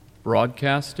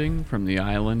Broadcasting from the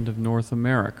island of North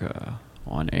America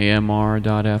on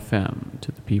AMR.FM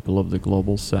to the people of the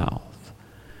Global South.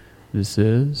 This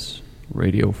is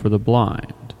Radio for the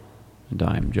Blind, and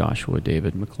I am Joshua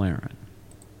David McLaren.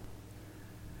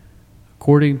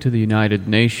 According to the United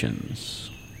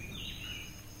Nations,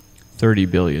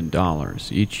 $30 billion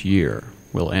each year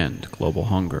will end global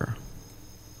hunger.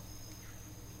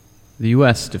 The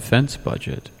U.S. defense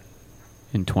budget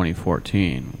in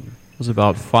 2014 was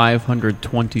about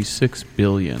 $526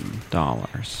 billion.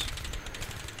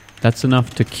 That's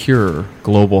enough to cure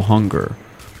global hunger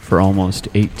for almost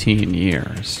 18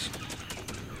 years.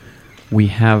 We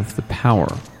have the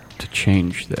power to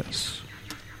change this.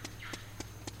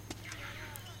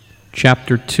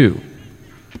 Chapter 2: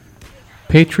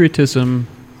 Patriotism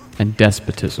and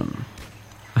Despotism,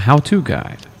 a how-to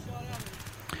guide.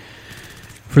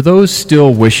 For those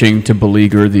still wishing to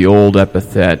beleaguer the old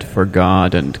epithet for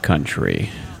God and country,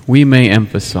 we may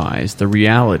emphasize the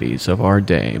realities of our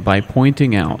day by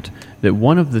pointing out that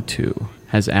one of the two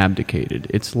has abdicated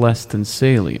its less than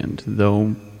salient,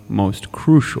 though most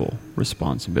crucial,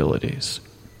 responsibilities.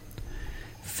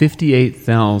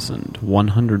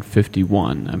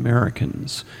 58,151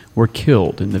 Americans were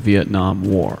killed in the Vietnam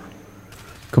War.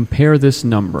 Compare this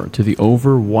number to the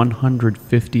over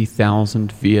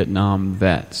 150,000 Vietnam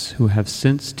vets who have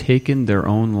since taken their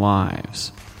own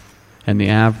lives, and the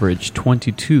average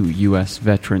 22 U.S.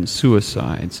 veteran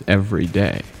suicides every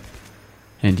day,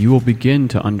 and you will begin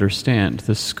to understand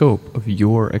the scope of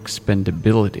your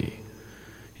expendability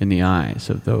in the eyes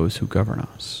of those who govern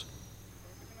us.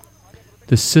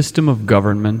 The system of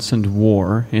governments and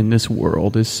war in this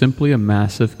world is simply a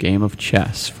massive game of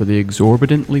chess for the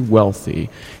exorbitantly wealthy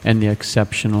and the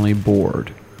exceptionally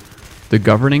bored. The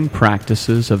governing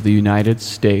practices of the United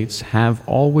States have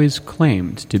always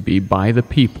claimed to be by the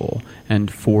people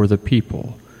and for the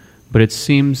people, but it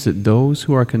seems that those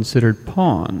who are considered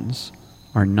pawns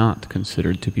are not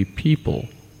considered to be people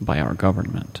by our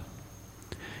government.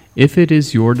 If it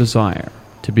is your desire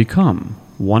to become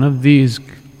one of these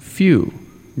few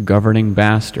governing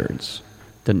bastards,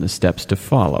 then the steps to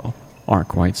follow are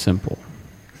quite simple.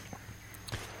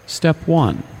 Step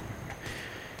 1.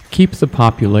 Keep the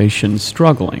population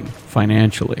struggling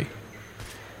financially.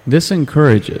 This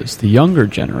encourages the younger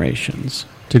generations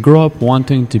to grow up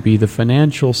wanting to be the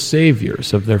financial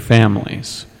saviors of their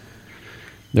families.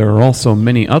 There are also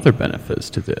many other benefits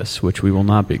to this, which we will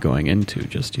not be going into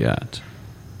just yet.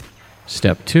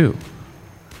 Step 2.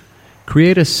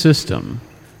 Create a system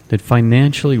that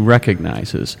financially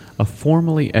recognizes a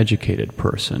formally educated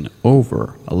person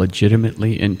over a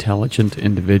legitimately intelligent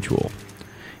individual.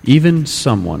 Even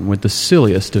someone with the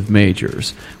silliest of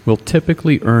majors will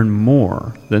typically earn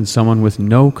more than someone with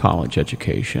no college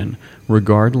education,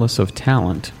 regardless of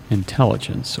talent,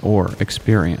 intelligence, or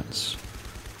experience.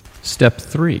 Step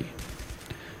 3.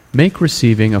 Make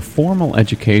receiving a formal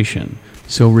education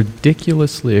so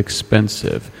ridiculously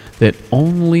expensive that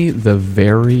only the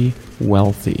very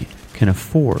wealthy can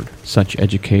afford such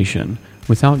education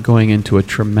without going into a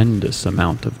tremendous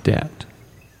amount of debt.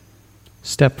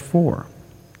 Step 4.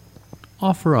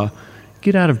 Offer a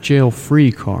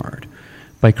get-out-of-jail-free card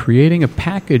by creating a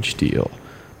package deal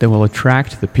that will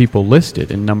attract the people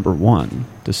listed in number 1,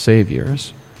 the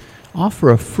saviors. Offer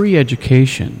a free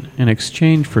education in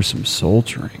exchange for some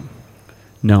soldiering,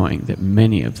 knowing that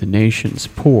many of the nation's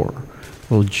poor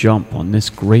will jump on this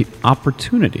great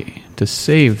opportunity to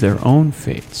save their own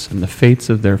fates and the fates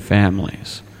of their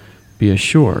families. Be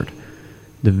assured,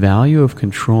 the value of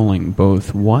controlling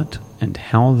both what and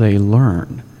how they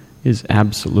learn is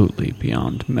absolutely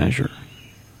beyond measure.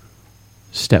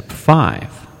 Step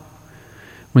 5.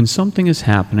 When something is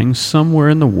happening somewhere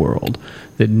in the world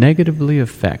that negatively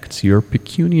affects your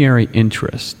pecuniary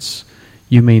interests,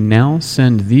 you may now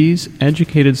send these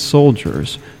educated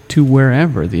soldiers to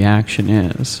wherever the action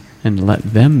is and let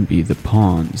them be the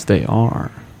pawns they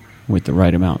are. With the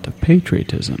right amount of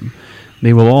patriotism,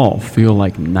 they will all feel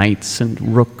like knights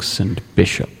and rooks and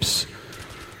bishops,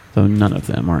 though none of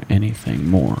them are anything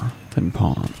more than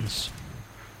pawns.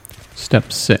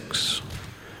 Step 6.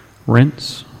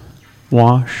 Rinse,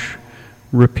 wash,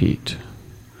 repeat.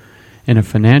 In a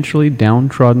financially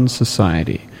downtrodden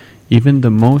society, even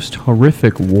the most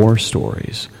horrific war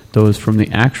stories, those from the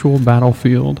actual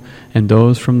battlefield and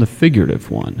those from the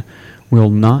figurative one, will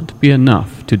not be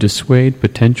enough to dissuade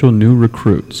potential new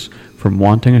recruits from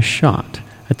wanting a shot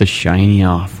at the shiny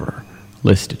offer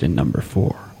listed in number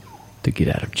 4, the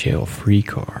get-out-of-jail-free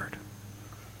card.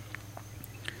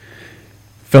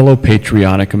 Fellow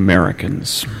patriotic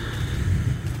Americans,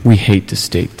 we hate to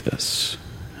state this,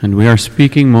 and we are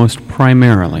speaking most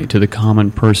primarily to the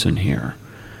common person here.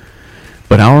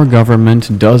 But our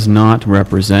government does not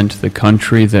represent the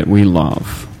country that we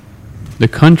love. The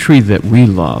country that we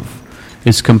love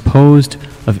is composed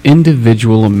of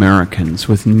individual Americans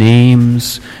with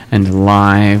names and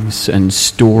lives and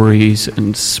stories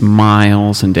and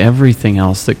smiles and everything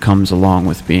else that comes along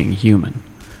with being human.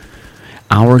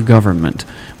 Our government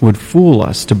would fool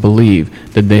us to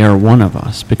believe that they are one of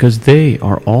us because they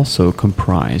are also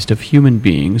comprised of human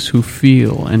beings who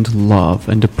feel and love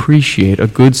and appreciate a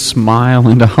good smile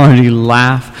and a hearty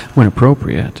laugh when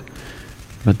appropriate.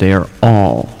 But they are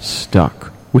all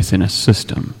stuck within a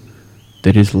system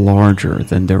that is larger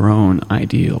than their own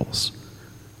ideals.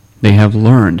 They have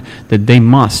learned that they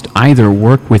must either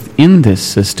work within this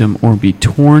system or be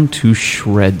torn to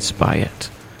shreds by it,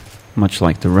 much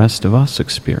like the rest of us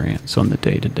experience on the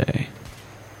day-to-day.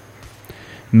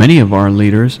 Many of our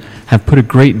leaders have put a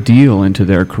great deal into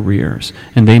their careers,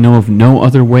 and they know of no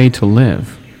other way to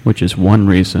live, which is one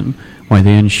reason why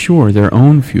they ensure their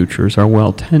own futures are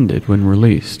well tended when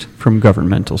released from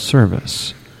governmental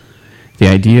service. The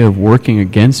idea of working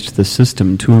against the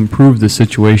system to improve the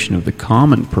situation of the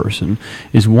common person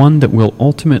is one that will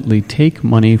ultimately take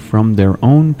money from their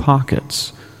own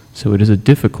pockets, so it is a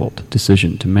difficult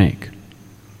decision to make.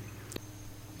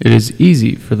 It is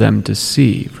easy for them to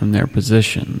see from their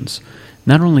positions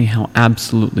not only how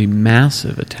absolutely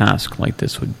massive a task like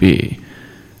this would be.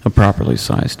 A properly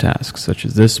sized task such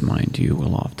as this, mind you,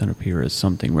 will often appear as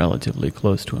something relatively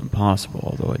close to impossible,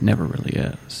 although it never really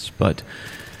is, but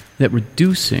that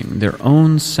reducing their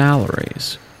own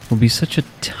salaries will be such a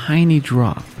tiny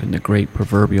drop in the great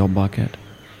proverbial bucket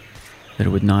that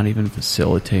it would not even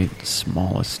facilitate the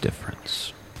smallest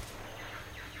difference.